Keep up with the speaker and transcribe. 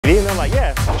like,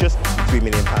 yeah, just £3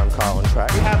 million car on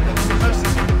track. We have the most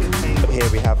significant thing. Here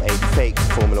we have a fake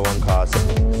Formula 1 car.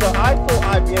 So I thought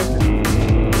I'd be able to...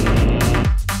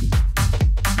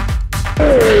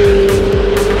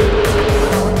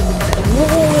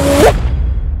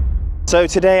 So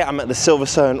today I'm at the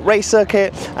Silverstone race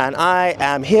circuit and I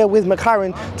am here with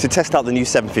McLaren to test out the new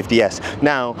 750s.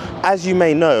 Now, as you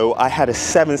may know, I had a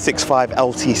 765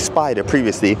 LT Spider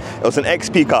previously. It was an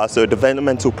XP car, so a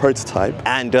developmental prototype,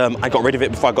 and I got rid of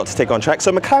it before I got to take it on track.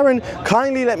 So McLaren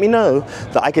kindly let me know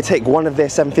that I could take one of their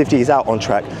 750s out on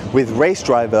track with race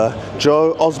driver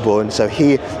Joe Osborne. So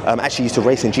he actually used to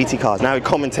race in GT cars. Now he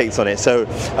commentates on it. So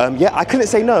yeah, I couldn't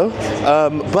say no,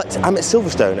 but I'm at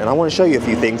Silverstone and I want to show you a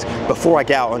few things before I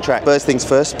get out on track. First things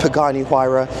first, Pagani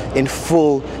Huayra in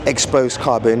full exposed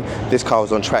carbon. This car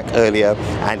was on track earlier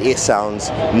and it sounds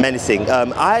menacing.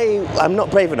 I'm not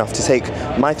brave enough to take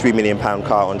my £3 million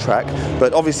car on track,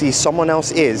 but obviously someone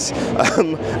else is,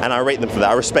 and I rate them for that,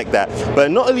 I respect that.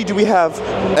 But not only do we have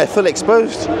a full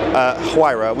exposed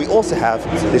Huayra, we also have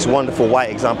this wonderful white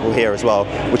example here as well,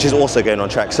 which is also going on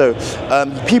track. So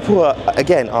people are,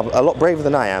 again, are a lot braver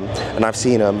than I am, and I've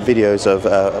seen videos of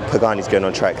Pagani's going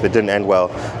on track that didn't end well,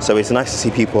 so it's nice to see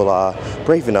people are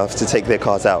brave enough to take their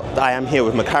cars out. I am here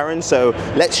with McLaren, so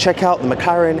let's check out the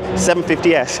McLaren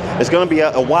 750s. There's going to be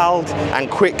a wild and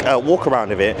quick walk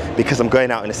around of it because I'm going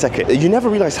out in a second. You never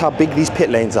realize how big these pit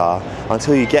lanes are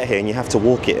until you get here and you have to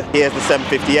walk it. Here's the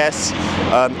 750s.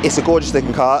 It's a gorgeous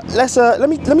looking car. Let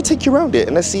me take you around it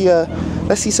and let's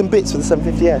see some bits for the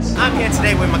 750s. I'm here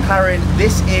today with McLaren.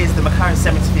 This is the McLaren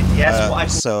 750s.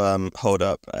 So hold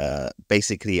up.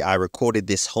 Basically, I recorded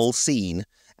this whole scene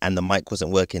and the mic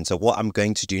wasn't working. So what I'm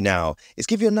going to do now is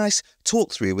give you a nice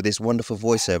talk through with this wonderful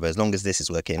voiceover, as long as this is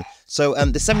working. So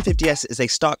the 750s is a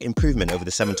stark improvement over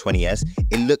the 720s.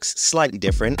 It looks slightly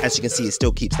different. As you can see, it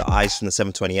still keeps the eyes from the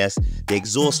 720s. The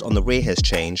exhaust on the rear has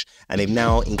changed, and they've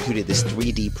now included this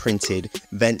 3D printed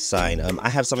vent sign. I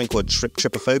have something called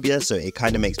trypophobia, so it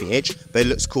kind of makes me itch, but it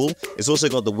looks cool. It's also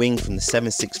got the wing from the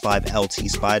 765 LT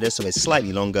Spider, so it's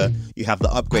slightly longer. You have the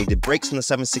upgraded brakes from the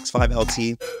 765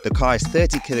 LT. The car is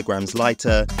 30 kilograms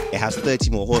lighter. It has 30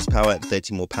 more horsepower and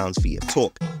 30 more pounds-feet of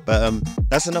torque. But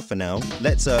that's enough for now.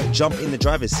 Let's jump in the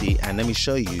driver's seat and let me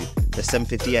show you the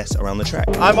 750s around the track.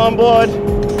 I'm on board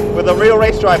with a real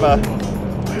race driver.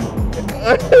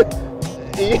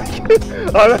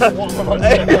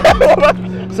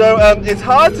 So it's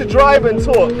hard to drive and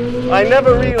talk. I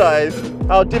never realized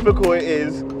how difficult it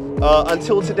is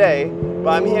until today.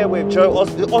 But I'm here with Joe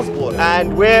Osborne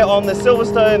and we're on the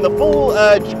Silverstone, the full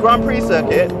Grand Prix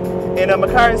circuit in a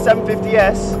McLaren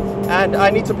 750s, and I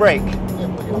need to brake.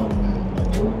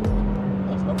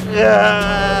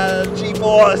 Yeah,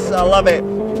 G-force, I love it.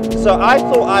 So I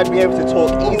thought I'd be able to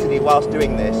talk easily whilst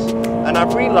doing this, and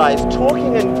I've realized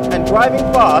talking and driving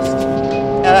fast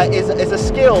is a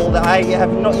skill that I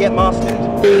have not yet mastered.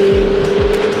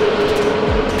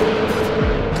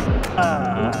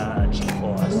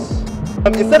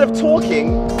 Instead of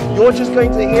talking, you're just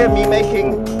going to hear me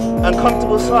making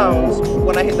uncomfortable sounds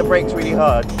when I hit the brakes really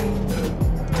hard.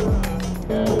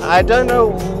 I don't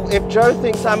know if Joe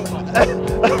thinks I'm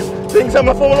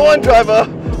a Formula 1 driver,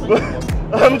 but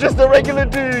I'm just a regular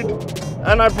dude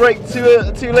and I braked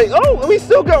too late. Oh, we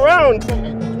still got round.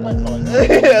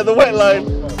 Yeah, the wet line.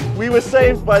 We were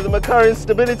saved by the McLaren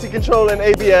stability control and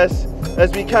ABS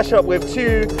as we catch up with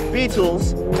two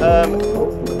Beetles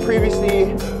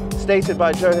previously stated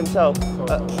by Joe himself.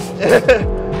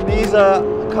 These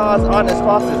cars aren't as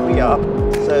fast as we are,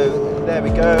 so there we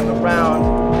go, around,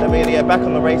 then we're gonna get back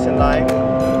on the racing line,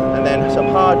 and then some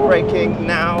hard braking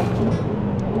now,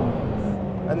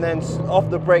 and then off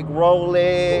the brake, roll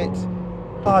it,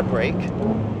 hard brake,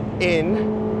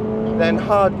 in, then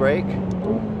hard brake,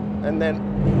 and then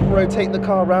rotate the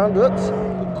car around, oops.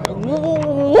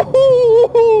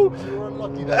 You're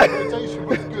unlucky, that rotation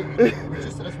was good.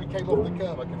 Just as we came off the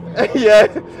curb, I could think. Yeah.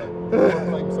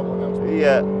 Someone else.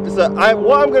 Yeah. So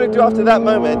what I'm going to do after that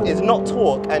moment is not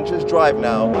talk and just drive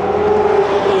now.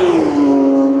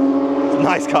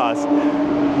 Nice cars.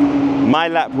 My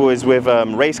lap was with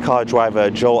race car driver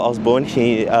Joe Osborne.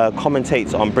 He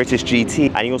commentates on British GT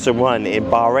and he also won in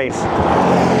Bahrain.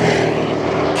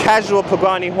 Casual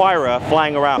Pagani Huayra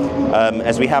flying around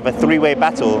as we have a three-way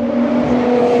battle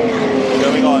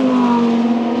going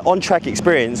on-track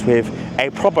experience with a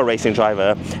proper racing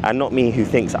driver, and not me who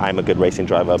thinks I'm a good racing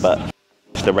driver, but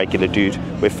just a regular dude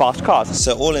with fast cars.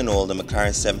 So all in all, the McLaren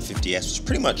 750s was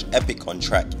pretty much epic on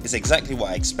track. It's exactly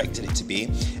what I expected it to be.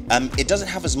 It doesn't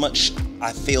have as much,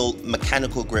 I feel,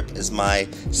 mechanical grip as my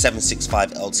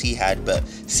 765 LT had, but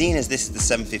seeing as this is the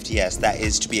 750s, that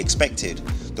is to be expected.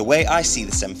 The way I see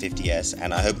the 750s,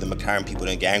 and I hope the McLaren people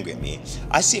don't get angry at me,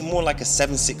 I see it more like a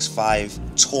 765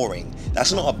 touring.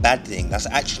 That's not a bad thing, that's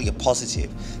actually a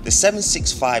positive. The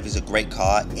 765 is a great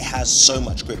car, it has so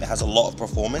much grip, it has a lot of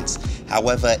performance.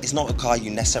 However, it's not a car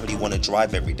you necessarily want to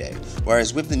drive every day.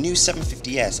 Whereas with the new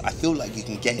 750s, I feel like you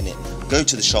can get in it, go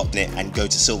to the shop in it, and go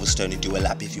to Silverstone and do a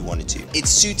lap if you wanted to. It's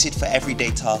suited for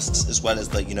everyday tasks as well as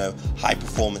the, you know, high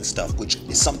performance stuff, which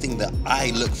is something that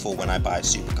I look for when I buy a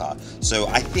supercar. So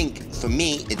I think for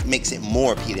me, it makes it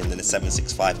more appealing than the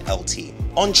 765 LT.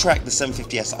 On track, the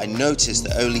 750s, I noticed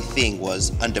the only thing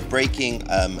was under braking,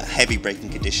 heavy braking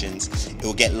conditions, it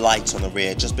will get light on the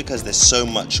rear just because there's so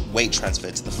much weight transfer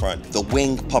to the front. The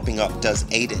wing popping up does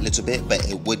aid it a little bit, but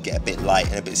it would get a bit light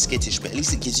and a bit skittish, but at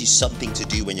least it gives you something to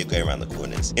do when you're going around the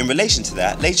corners. In relation to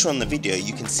that, later on in the video,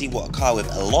 you can see what a car with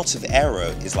a lot of aero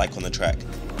is like on the track.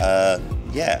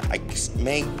 Yeah, I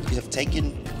may have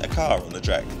taken a car on the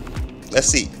track. Let's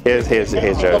see. Here's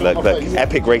Joe. Look,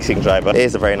 epic racing driver. It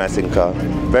is a very nice looking car.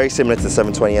 Very similar to the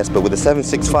 720s, but with the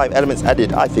 765 elements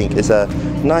added, I think it's a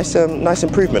nice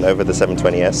improvement over the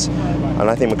 720s. And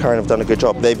I think McLaren have done a good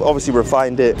job. They've obviously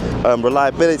refined it.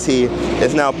 Reliability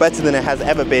is now better than it has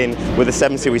ever been with the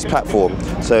 7 Series platform.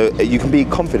 So you can be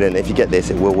confident if you get this,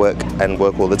 it will work and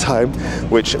work all the time,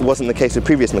 which wasn't the case with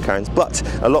previous McLarens. But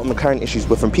a lot of McLaren issues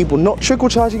were from people not trickle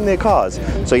charging their cars.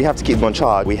 So you have to keep them on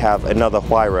charge. We have another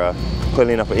Huayra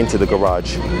pulling up into the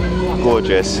garage.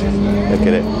 Gorgeous. Look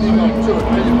at it.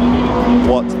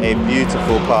 What a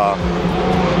beautiful car.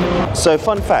 So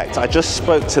fun fact, I just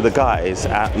spoke to the guys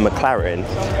at McLaren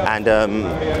and,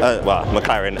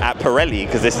 McLaren at Pirelli,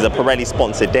 because this is a Pirelli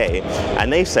sponsored day,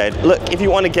 and they said, look, if you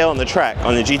want to get on the track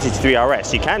on the GT3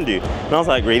 RS, you can do. And I was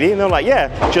like, really? And they're like,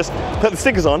 yeah, just put the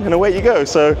stickers on and away you go.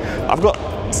 So I've got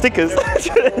stickers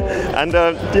and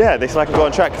yeah, they said I can go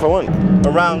on track if I want.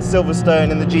 Around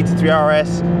Silverstone in the GT3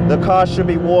 RS, the car should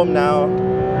be warm now.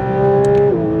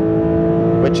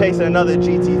 We're chasing another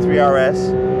GT3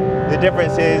 RS. The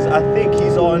difference is, I think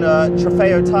he's on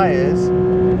Trofeo tyres,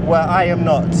 where I am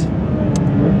not.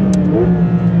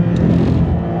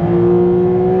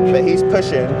 But he's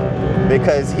pushing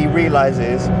because he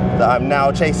realizes that I'm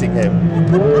now chasing him.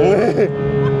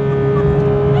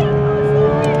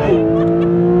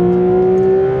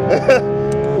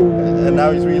 And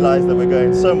now he's realized that we're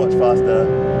going so much faster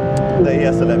that he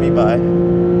has to let me by.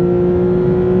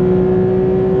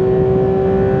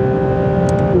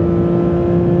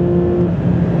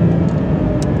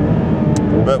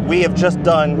 But we have just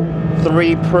done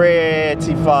 3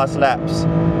 pretty fast laps,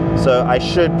 so I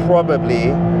should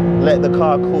probably let the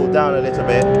car cool down a little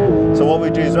bit. So what we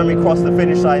do is when we cross the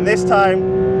finish line this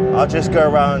time, I'll just go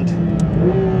around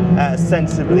at a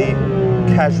sensibly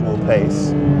casual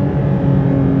pace.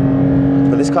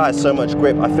 But this car has so much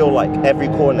grip, I feel like every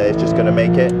corner is just going to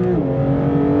make it.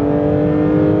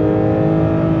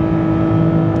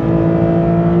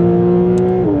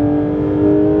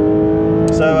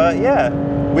 So yeah,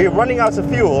 we're running out of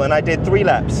fuel and I did 3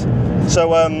 laps.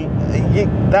 So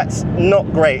that's not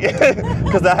great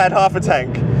because I had half a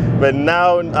tank, but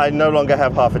now I no longer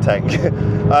have half a tank.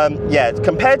 Yeah,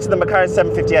 compared to the McLaren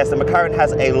 750s, the McLaren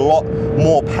has a lot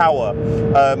more power.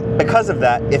 Because of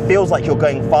that, it feels like you're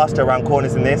going faster around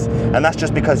corners in this, and that's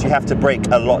just because you have to brake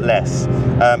a lot less.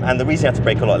 And the reason you have to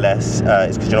brake a lot less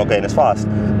is because you're not going as fast.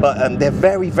 But they're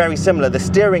very, very similar. The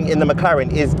steering in the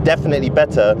McLaren is definitely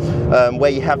better,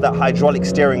 where you have that hydraulic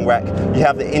steering rack, you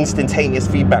have the instantaneous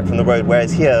feedback from the road,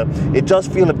 whereas here, it does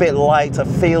feel a bit light, it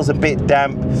feels a bit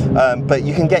damp, but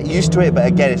you can get used to it, but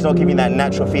again, it's not giving that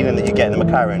natural feeling that you get in the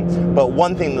McLaren. But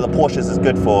one thing that the Porsches is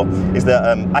good for is that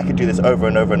I could do this over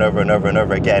and over and over and over and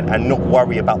over again and not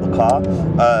worry about the car,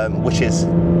 which is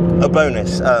a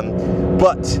bonus.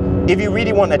 But if you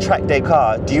really want a track day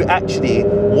car, do you actually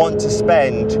want to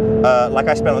spend, like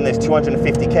I spent on this,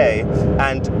 250k,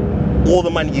 and all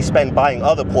the money you spend buying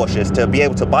other Porsches to be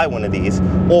able to buy one of these?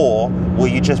 Or will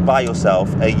you just buy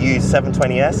yourself a used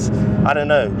 720s? I don't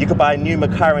know. You could buy a new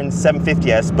McLaren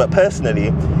 750s, but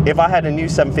personally, if I had a new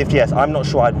 750s, I'm not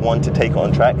sure I'd want to take it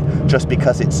on track just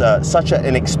because it's such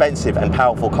an expensive and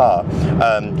powerful car.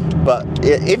 But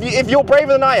if you're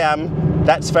braver than I am,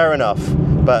 that's fair enough.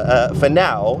 But for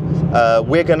now,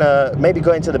 we're gonna maybe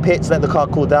go into the pits, let the car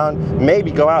cool down,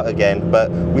 maybe go out again.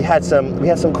 But we had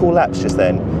some cool laps just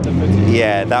then.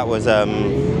 Yeah, that was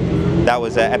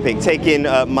epic. Taking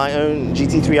my own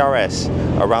GT3 RS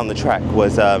around the track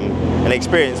was an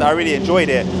experience. I really enjoyed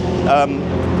it.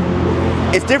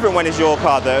 It's different when it's your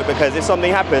car though, because if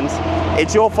something happens,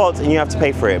 it's your fault and you have to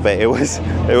pay for it, but it was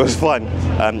fun.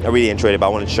 I really enjoyed it, but I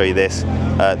wanted to show you this,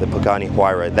 the Pagani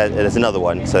Huayra. There's another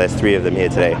one, so there's 3 of them here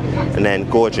today. And then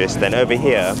gorgeous. Then over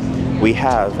here, we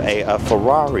have a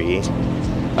Ferrari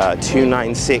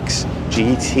 296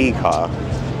 GT car,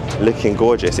 looking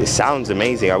gorgeous. It sounds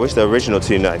amazing. I wish the original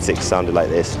 296 sounded like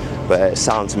this, but it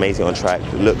sounds amazing on track.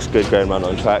 It looks good going around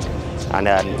on track. And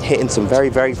hitting some very,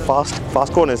 very fast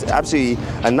corners. Absolutely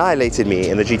annihilated me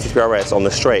in the GT3 RS on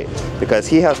the straight, because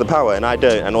he has the power and I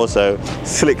don't, and also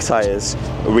slick tires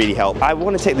really help. I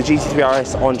want to take the GT3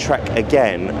 RS on track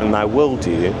again, and I will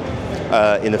do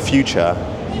in the future,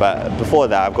 but before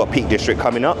that I've got Peak District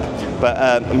coming up.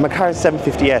 But McLaren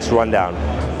 750s rundown.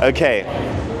 Okay,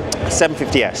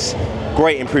 750s.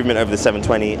 Great improvement over the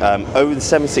 720. Over the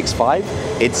 765,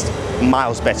 it's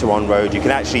miles better on road. You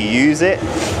can actually use it.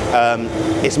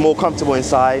 It's more comfortable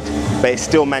inside, but it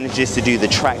still manages to do the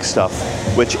track stuff,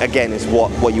 which again is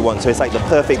what you want. So it's like the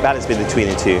perfect balance between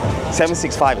the two.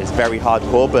 765 is very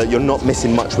hardcore, but you're not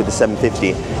missing much with the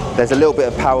 750. There's a little bit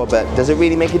of power, but does it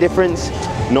really make a difference?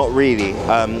 Not really.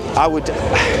 I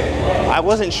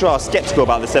wasn't sure. I was skeptical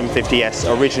about the 750s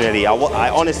originally. I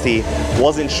honestly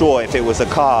wasn't sure if it was a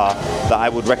car that I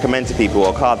would recommend to people,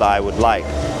 or a car that I would like.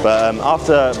 But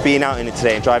after being out in it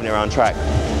today and driving it around track,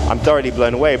 I'm thoroughly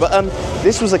blown away. But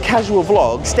this was a casual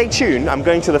vlog. Stay tuned. I'm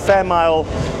going to the Fairmile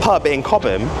pub in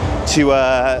Cobham to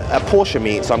a Porsche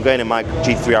meet. So I'm going in my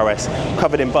GT3 RS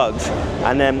covered in bugs,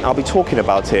 and then I'll be talking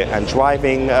about it and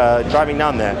driving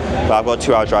down there. But I've got a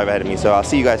 2-hour drive ahead of me, so I'll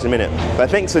see you guys in a minute. But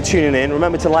thanks for tuning in.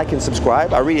 Remember to like and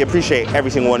subscribe. I really appreciate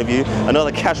every single one of you.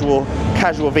 Another casual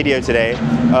video today.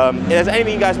 If there's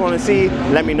anything you guys want to see,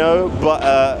 let me know. But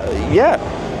yeah.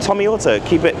 TOMIAUTO,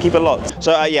 keep it locked.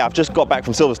 So yeah, I've just got back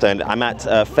from Silverstone. I'm at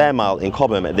Fairmile in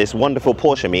Cobham at this wonderful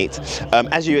Porsche meet.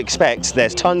 As you expect,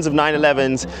 there's tons of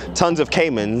 911s, tons of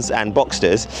Caymans and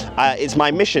Boxsters. It's my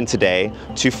mission today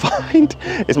to find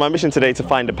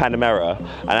a Panamera,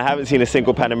 and I haven't seen a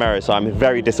single Panamera, so I'm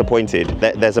very disappointed.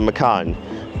 There's a Macan.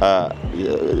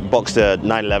 Boxster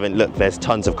 911. Look, there's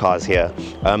tons of cars here.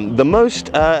 The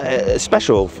most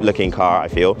special looking car, I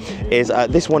feel, is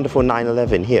this wonderful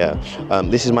 911 here.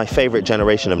 This is my favorite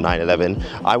generation of 911.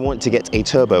 I want to get a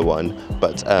turbo one,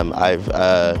 but I've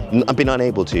been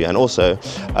unable to. And also,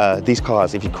 these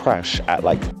cars, if you crash at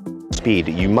like speed,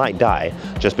 you might die,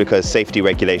 just because safety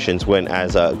regulations weren't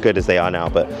as good as they are now.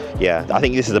 But yeah, I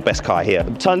think this is the best car here.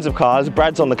 Tons of cars.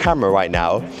 Brad's on the camera right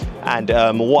now, and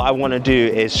what I want to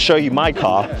do is show you my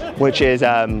car, which is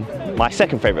my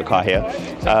second favorite car here,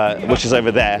 which is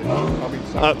over there.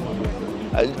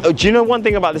 Do you know one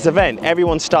thing about this event?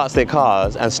 Everyone starts their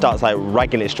cars and starts like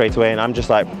ragging it straight away, and I'm just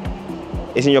like,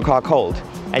 isn't your car cold?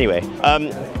 Anyway,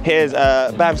 here's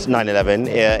Bav's 911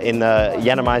 in the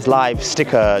Yanamai's Live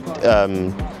sticker,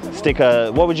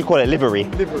 what would you call it? Livery,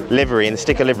 in the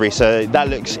sticker livery. So that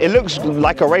looks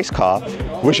like a race car,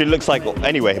 which it looks like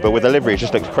anyway, but with the livery it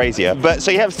just looks crazier. But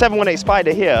so you have 718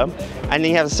 Spider here, and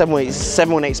then you have a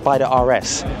 718 Spider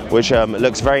RS, which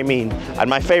looks very mean. And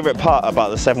my favorite part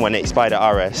about the 718 Spider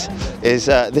RS is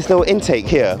this little intake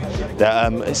here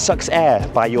that sucks air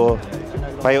by your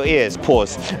ears,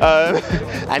 pause.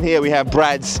 And here we have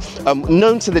Brad's,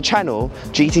 known to the channel,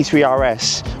 GT3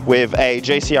 RS with a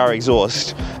JCR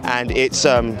exhaust, and it's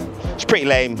pretty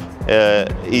lame.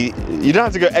 You don't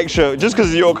have to go extra just because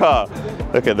of your car.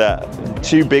 Look at that.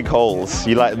 2 big holes.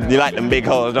 You like them big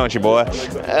holes, don't you, boy?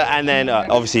 And then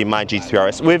obviously my GT3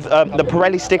 RS with the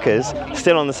Pirelli stickers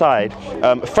still on the side,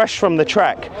 fresh from the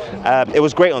track. It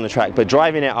was great on the track, but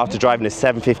driving it after driving the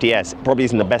 750s probably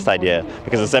isn't the best idea,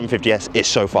 because the 750s is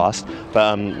so fast,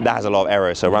 but that has a lot of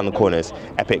aero, so around the corners,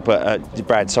 epic. But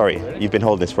Brad, sorry, you've been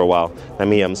holding this for a while. Let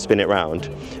me spin it round.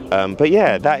 But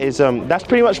yeah, that's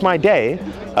pretty much my day.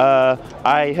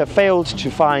 I have failed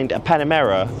to find a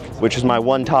Panamera, which was my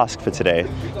one task for today.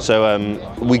 So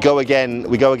we go again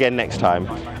next time.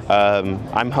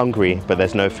 I'm hungry, but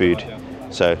there's no food.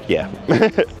 So yeah.